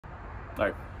All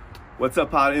right. What's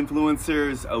up, pod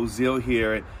influencers? Ozeal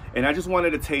here. And I just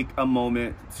wanted to take a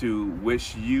moment to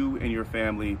wish you and your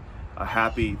family a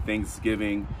happy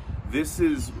Thanksgiving. This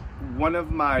is one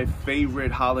of my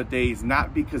favorite holidays,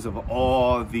 not because of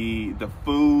all the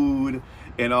food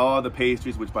and all the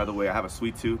pastries, which, by the way, I have a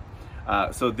sweet tooth.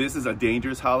 So this is a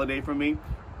dangerous holiday for me.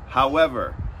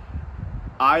 However,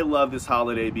 I love this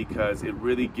holiday because it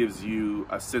really gives you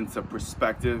a sense of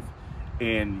perspective,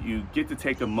 and you get to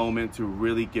take a moment to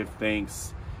really give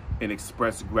thanks and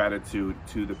express gratitude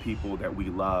to the people that we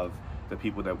love, the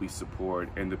people that we support,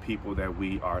 and the people that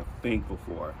we are thankful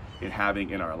for and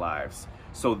having in our lives.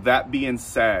 So that being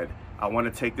said, I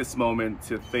want to take this moment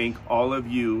to thank all of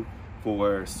you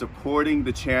for supporting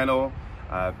the channel.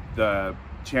 The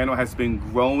channel has been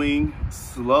growing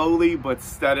slowly but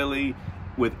steadily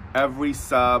with every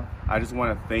sub. I just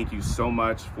want to thank you so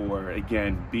much for,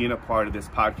 again, being a part of this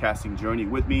podcasting journey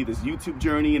with me, this YouTube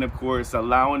journey, and of course,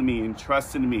 allowing me and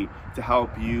trusting me to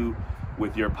help you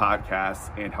with your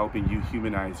podcast and helping you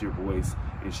humanize your voice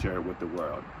and share it with the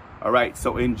world. All right,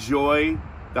 so enjoy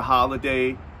the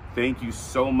holiday. Thank you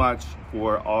so much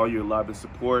for all your love and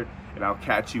support, and I'll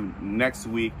catch you next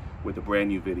week with a brand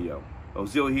new video.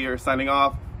 Ozeal here, signing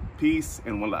off. Peace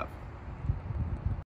and one love.